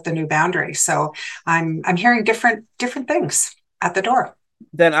residents of the new boundary. So I'm hearing different things at the door.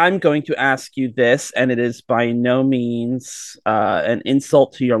 Then I'm going to ask you this, and it is by no means an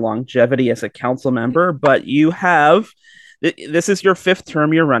insult to your longevity as a council member, but you have, this is your 5th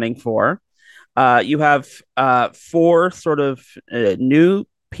term you're running for. You have 4 sort of new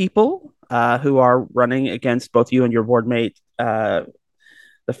people who are running against both you and your ward mate, the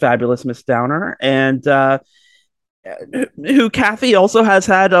fabulous Miss Downer, and who Kathy also has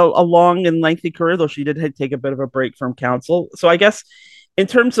had a long and lengthy career, though she did take a bit of a break from council. So I guess in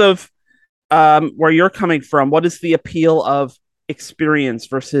terms of where you're coming from, what is the appeal of experience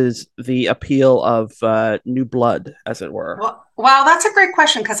versus the appeal of new blood, as it were? Well, that's a great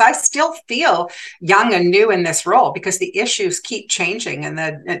question, because I still feel young and new in this role because the issues keep changing and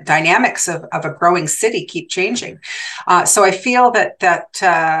the dynamics of a growing city keep changing. So I feel that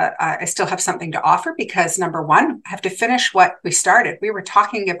I still have something to offer because, number one, I have to finish what we started. We were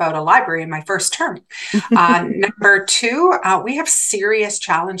talking about a library in my first term. Number two, we have serious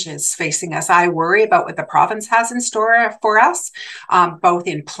challenges facing us. I worry about what the province has in store for us, both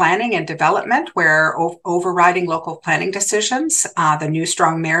in planning and development, where overriding local planning decisions, the new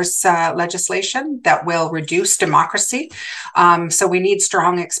Strong Mayors legislation that will reduce democracy. So we need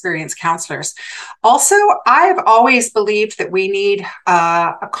strong, experienced councillors. Also, I've always believed that we need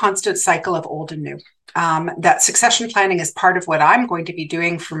a constant cycle of old and new. That succession planning is part of what I'm going to be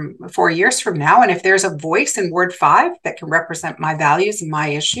doing from 4 years from now. And if there's a voice in Ward 5 that can represent my values and my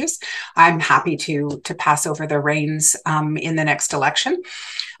issues, I'm happy to pass over the reins in the next election.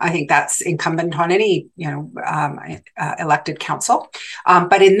 I think that's incumbent on any, elected council.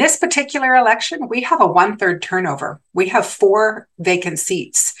 But in this particular election, we have a 1/3 turnover. We have 4 vacant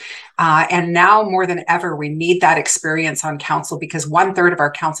seats. And now more than ever, we need that experience on council because 1/3 of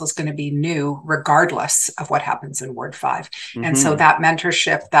our council is going to be new, regardless of what happens in Ward 5. Mm-hmm. And so that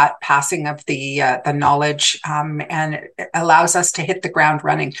mentorship, that passing of the knowledge, and it allows us to hit the ground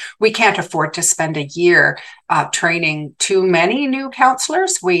running. We can't afford to spend a year training too many new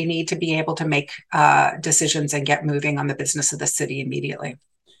councillors. We need to be able to make decisions and get moving on the business of the city immediately.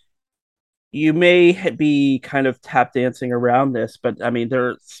 You may be kind of tap dancing around this, but I mean,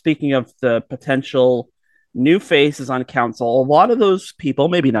 speaking of the potential new faces on council, a lot of those people,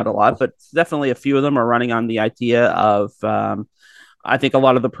 maybe not a lot, but definitely a few of them are running on the idea of, I think a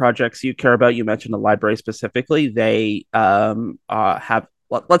lot of the projects you care about, you mentioned the library specifically, they have,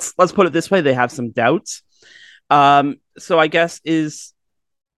 let's put it this way, they have some doubts. So I guess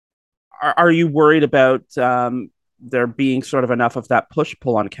are you worried about there being sort of enough of that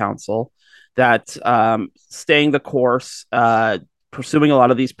push-pull on council that staying the course, pursuing a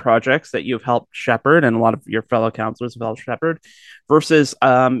lot of these projects that you've helped shepherd and a lot of your fellow councillors have helped shepherd versus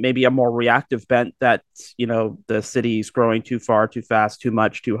maybe a more reactive bent that, the city's growing too far, too fast, too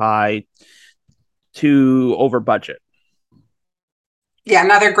much, too high, too over budget? Yeah,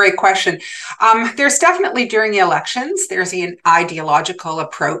 another great question. There's definitely during the elections, there's an ideological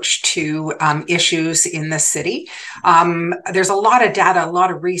approach to issues in the city. There's a lot of data, a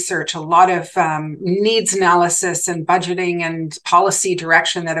lot of research, a lot of needs analysis and budgeting and policy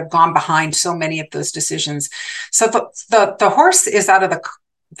direction that have gone behind so many of those decisions. So the horse is out of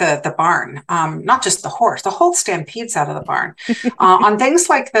the barn, not just the horse, the whole stampede's out of the barn. On things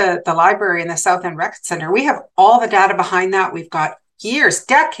like the library and the South End Rec Center, we have all the data behind that. We've got years,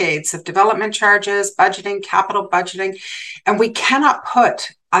 decades of development charges, budgeting, capital budgeting, and we cannot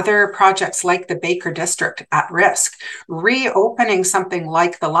put other projects like the Baker District at risk. Reopening something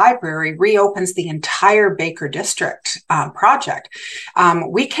like the library reopens the entire Baker District project.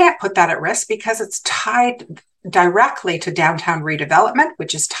 We can't put that at risk because it's tied directly to downtown redevelopment,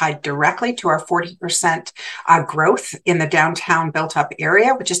 which is tied directly to our 40% growth in the downtown built up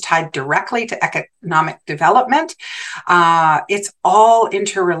area, which is tied directly to economic development. It's all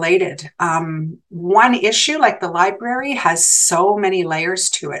interrelated. One issue like the library has so many layers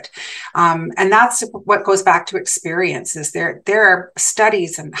to it. And that's what goes back to experiences. There are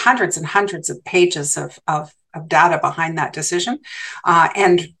studies and hundreds of pages of data behind that decision.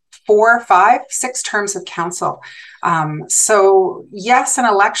 And 4, 5, 6 terms of council. So yes, an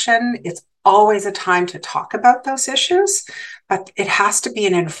election, it's always a time to talk about those issues, but it has to be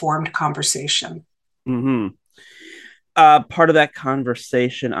an informed conversation. Mm-hmm. Part of that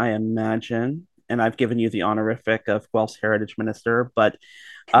conversation, I imagine, and I've given you the honorific of Guelph's Heritage Minister, but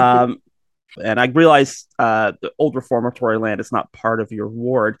and I realize the old reformatory land is not part of your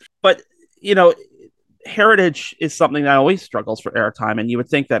ward, but heritage is something that always struggles for airtime, and you would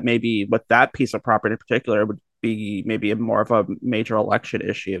think that maybe with that piece of property in particular would be maybe more of a major election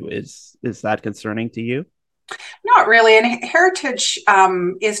issue. Is that concerning to you? Not really. And heritage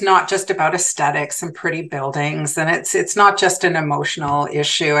is not just about aesthetics and pretty buildings, and it's not just an emotional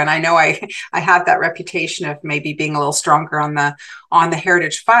issue. And I know I have that reputation of maybe being a little stronger on the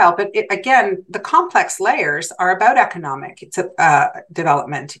heritage file, but again, the complex layers are about economic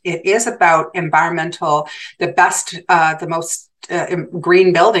development. It is about environmental. The most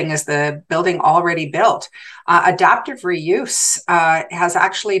green building is the building already built. Adaptive reuse has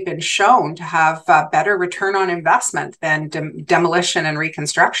actually been shown to have better return on investment than demolition and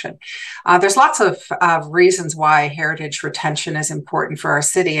reconstruction. There's lots of reasons why heritage retention is important for our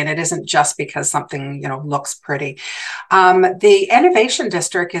city, and it isn't just because something looks pretty. The Innovation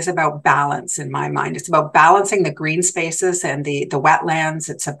District is about balance in my mind. It's about balancing the green spaces and the wetlands.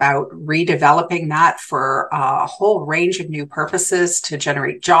 It's about redeveloping that for a whole range of new purposes to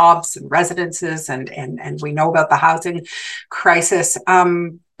generate jobs and residences, and we know about the housing crisis.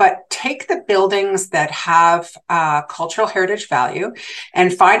 But take the buildings that have cultural heritage value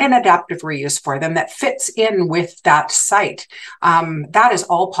and find an adaptive reuse for them that fits in with that site. That is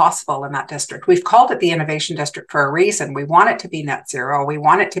all possible in that district. We've called it the Innovation District for a reason. We want it to be net zero. We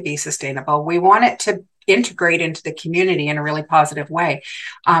want it to be sustainable. We want it to integrate into the community in a really positive way.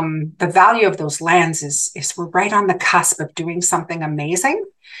 The value of those lands is we're right on the cusp of doing something amazing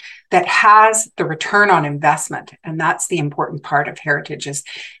that has the return on investment. And that's the important part of heritage is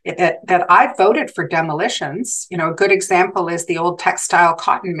that I voted for demolitions. A good example is the old textile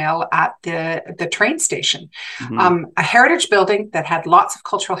cotton mill at the train station, a heritage building that had lots of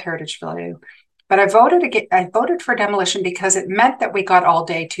cultural heritage value. But I voted for demolition because it meant that we got all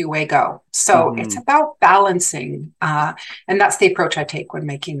day two-way go. So it's about balancing. And that's the approach I take when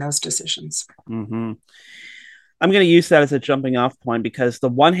making those decisions. Mm-hmm. I'm going to use that as a jumping off point because the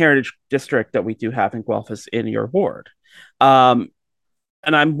one heritage district that we do have in Guelph is in your ward. And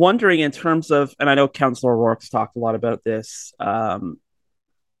I'm wondering in terms of, and I know Councillor O'Rourke's talked a lot about this,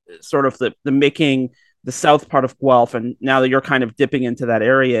 sort of the making the south part of Guelph, and now that you're kind of dipping into that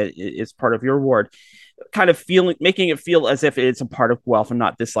area is part of your ward, kind of making it feel as if it's a part of Guelph and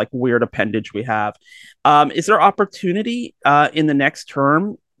not this like weird appendage we have. Is there opportunity in the next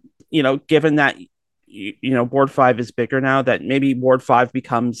term, given that Ward 5 is bigger now, that maybe Ward 5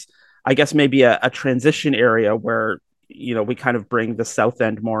 becomes, I guess, maybe a transition area where, we kind of bring the south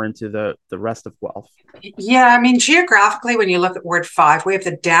end more into the rest of Guelph? Yeah, I mean, geographically, when you look at Ward 5, we have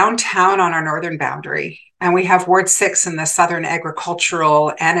the downtown on our northern boundary, and we have Ward 6 in the southern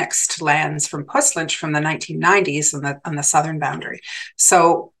agricultural annexed lands from Puss Lynch from the 1990s on the southern boundary.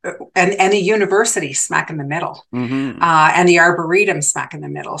 So, and the university smack in the middle, and the Arboretum smack in the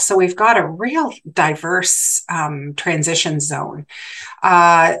middle. So we've got a real diverse transition zone,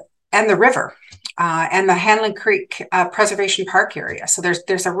 and the river. and the Hanlon Creek Preservation Park area. So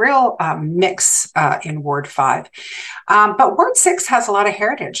there's a real mix in Ward 5. But Ward 6 has a lot of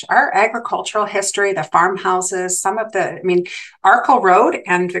heritage. Our agricultural history, the farmhouses, Arkle Road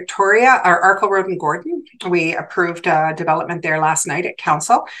and Victoria, or Arkle Road and Gordon, we approved development there last night at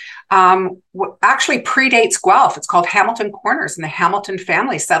council. Actually predates Guelph. It's called Hamilton Corners, and the Hamilton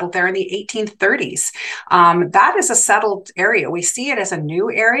family settled there in the 1830s. That is a settled area. We see it as a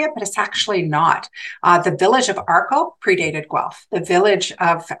new area, but it's actually not. The village of Arkle predated Guelph. The village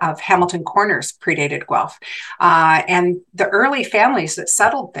of Hamilton Corners predated Guelph. And the early families that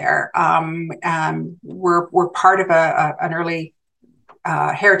settled there were part of an early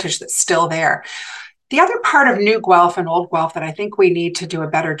heritage that's still there. The other part of New Guelph and Old Guelph that I think we need to do a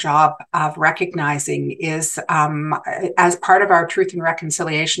better job of recognizing is, as part of our Truth and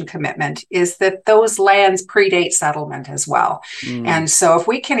Reconciliation commitment, is that those lands predate settlement as well. And so if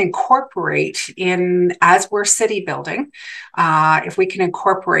we can incorporate as we're city building, if we can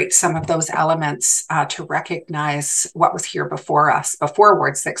incorporate some of those elements to recognize what was here before us, before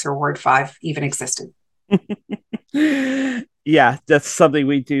Ward 6 or Ward 5 even existed. Yeah, that's something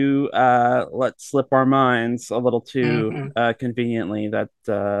we do let slip our minds a little too conveniently, that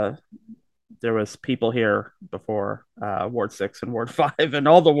there was people here before Ward 6 and Ward 5 and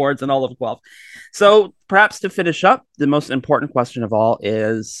all the wards and all of Guelph. So perhaps to finish up, the most important question of all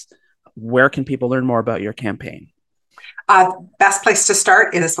is, where can people learn more about your campaign? Best place to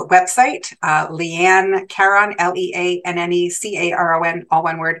start is the website, Leanne Caron, LEANNECARON, all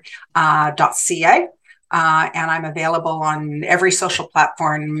one word, .ca. And I'm available on every social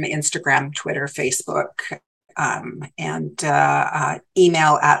platform, Instagram, Twitter, Facebook, and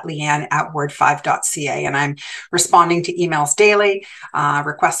email at leanne@ward5.ca. And I'm responding to emails daily,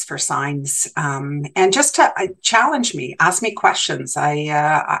 requests for signs, and just to challenge me, ask me questions.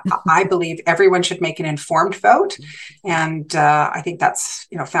 I believe everyone should make an informed vote. And I think that's,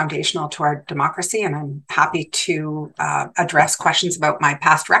 foundational to our democracy. And I'm happy to address questions about my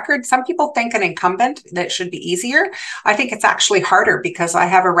past record. Some people think an incumbent, that it should be easier. I think it's actually harder because I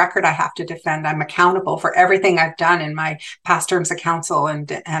have a record I have to defend. I'm accountable for everything I've done in my past terms of council,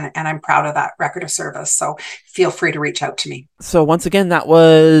 and I'm proud of that record of service. So feel free to reach out to me. So once again, that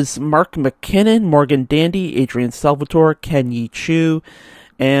was Mark McKinnon, Morgan Dandy, Adrian Salvatore, Ken Yi Chu,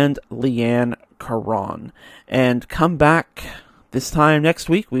 and Leanne Caron. And come back this time next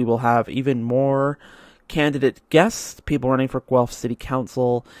week. We will have even more candidate guests, people running for Guelph City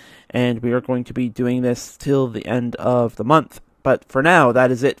Council, and we are going to be doing this till the end of the month. But for now, that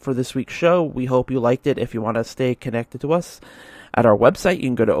is it for this week's show. We hope you liked it. If you want to stay connected to us at our website, you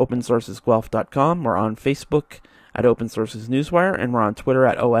can go to opensourcesguelph.com. We're on Facebook at Open Sources Newswire, and we're on Twitter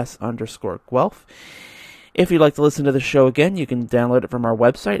at OS_Guelph. If you'd like to listen to the show again, you can download it from our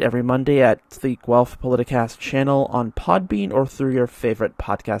website every Monday at the Guelph Politicast channel on Podbean or through your favorite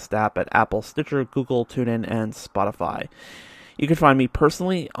podcast app at Apple, Stitcher, Google, TuneIn, and Spotify. You can find me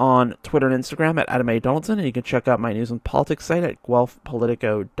personally on Twitter and Instagram at Adam A. Donaldson, and you can check out my news and politics site at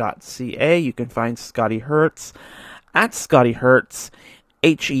guelphpolitico.ca. You can find Scotty Hertz at Scotty Hertz,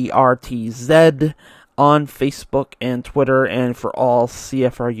 HERTZ, on Facebook and Twitter, and for all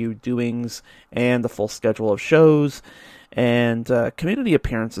CFRU doings and the full schedule of shows and community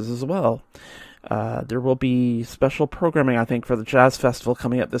appearances as well. There will be special programming, I think, for the Jazz Festival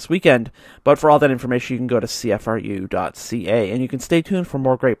coming up this weekend. But for all that information, you can go to CFRU.ca. And you can stay tuned for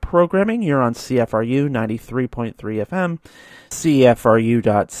more great programming here on CFRU 93.3 FM,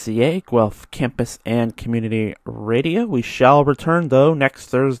 CFRU.ca, Guelph Campus and Community Radio. We shall return, though, next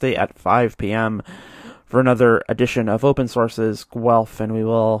Thursday at 5 p.m. for another edition of Open Sources Guelph, and we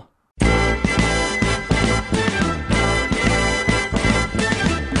will